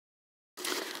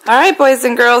Alright, boys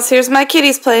and girls, here's my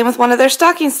kitties playing with one of their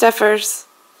stocking stuffers.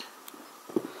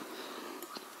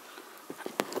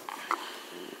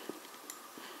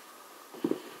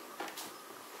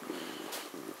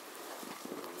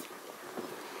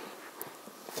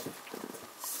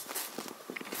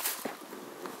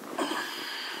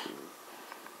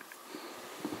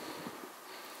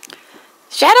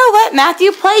 Shadow, let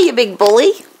Matthew play, you big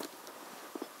bully.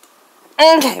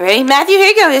 Okay, ready? Matthew, here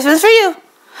you go. This one's for you.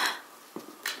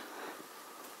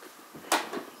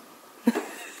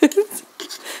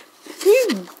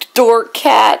 You dork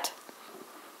cat.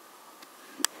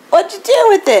 What'd you do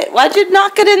with it? Why'd you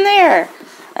knock it in there?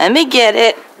 Let me get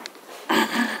it.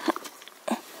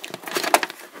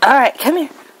 Alright, come here.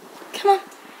 Come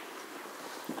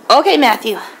on. Okay,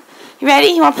 Matthew. You ready?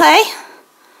 You want to play?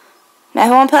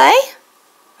 Matthew, want to play?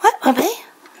 What? Want to play?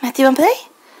 Matthew, want to play?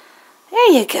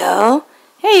 There you go.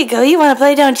 There you go. You want to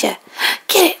play, don't you?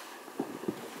 Get it.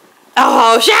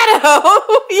 Oh, Shadow!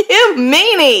 You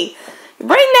meanie! Bring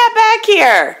that back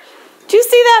here. Did you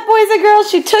see that, boys and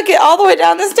girls? She took it all the way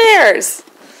down the stairs.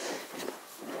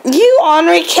 You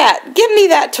ornery cat. Give me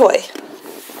that toy.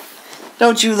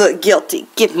 Don't you look guilty.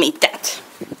 Give me that.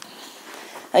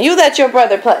 Now you let your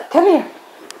brother play. Come here.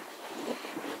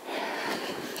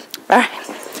 Alright.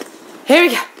 Here we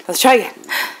go. Let's try again.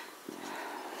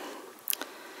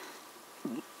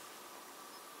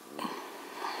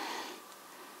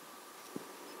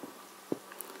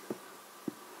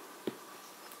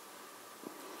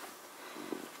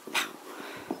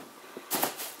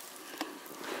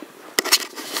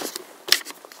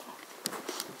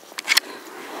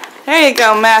 There you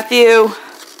go, Matthew.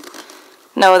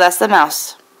 No, that's the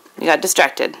mouse. You got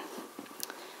distracted.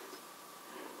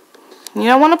 You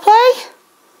don't want to play?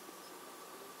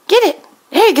 Get it.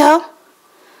 There you go.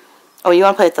 Oh, you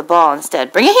want to play with the ball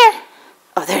instead. Bring it here.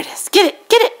 Oh, there it is. Get it.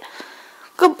 Get it.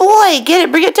 Good boy. Get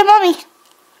it. Bring it to Mommy.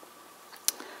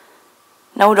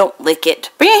 No, don't lick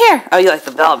it. Bring it here. Oh, you like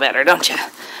the ball better, don't you?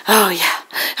 Oh, yeah.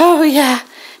 Oh, yeah.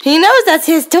 He knows that's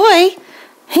his toy.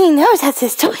 He knows that's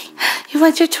his toy. You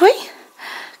want your toy?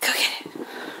 Go get it.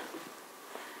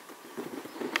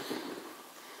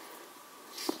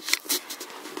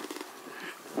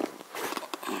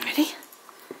 Ready?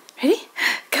 Ready?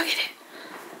 Go get it.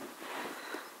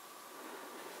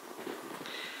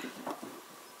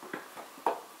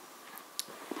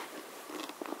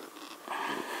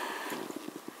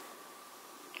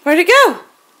 Where'd it go?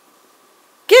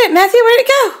 Get it, Matthew. Where'd it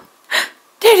go?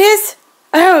 There it is.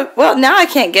 Oh, well, now I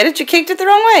can't get it. You kicked it the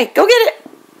wrong way. Go get it.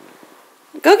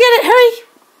 Go get it. Hurry.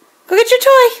 Go get your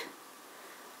toy.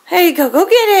 There you go. Go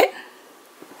get it.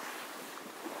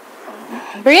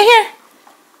 Bring it here.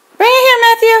 Bring it here,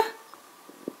 Matthew.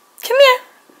 Come here.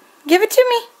 Give it to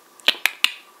me.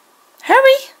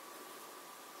 Hurry.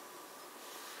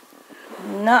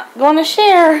 Not going to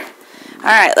share. All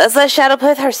right, let's let Shadow play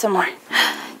with her some more.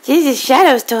 This is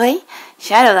Shadow's toy.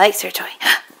 Shadow likes her toy.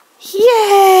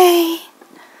 Yay.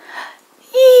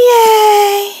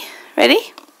 Yay!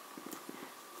 Ready?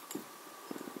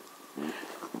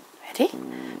 Ready?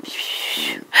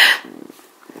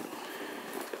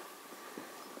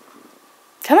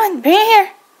 Come on, bring it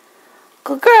here.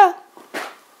 Good girl.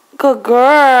 Good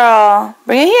girl.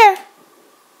 Bring it here.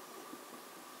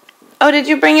 Oh, did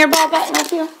you bring your ball back,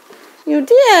 Matthew? You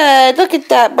did. Look at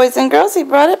that, boys and girls. He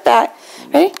brought it back.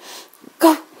 Ready?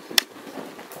 Go.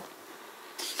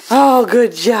 Oh,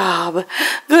 good job.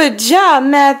 Good job,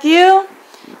 Matthew.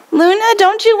 Luna,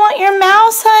 don't you want your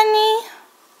mouse, honey?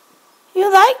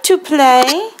 You like to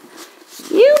play.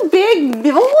 You big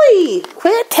boy.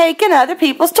 Quit taking other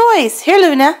people's toys. Here,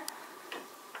 Luna.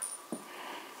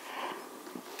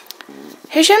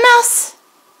 Here's your mouse.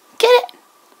 Get it.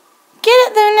 Get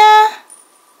it, Luna.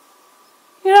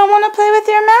 You don't want to play with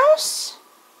your mouse?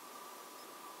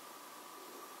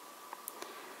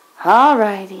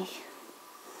 Alrighty.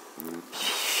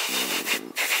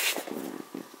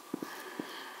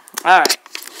 Alright.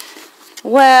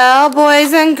 Well,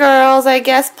 boys and girls, I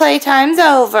guess playtime's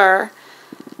over.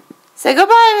 Say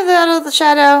goodbye, little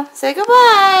Shadow. Say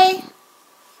goodbye.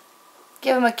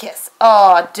 Give him a kiss.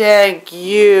 Oh, thank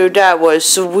you. That was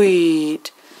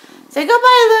sweet. Say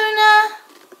goodbye, Luna.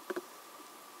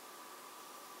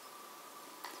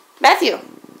 Matthew.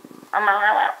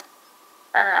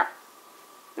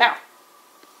 Now.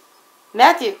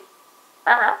 Matthew.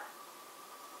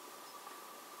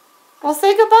 Well,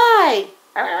 say goodbye.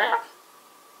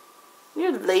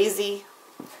 You're lazy.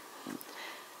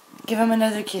 Give him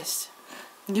another kiss.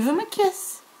 Give him a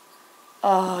kiss.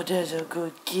 Oh, that's a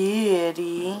good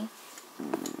kitty.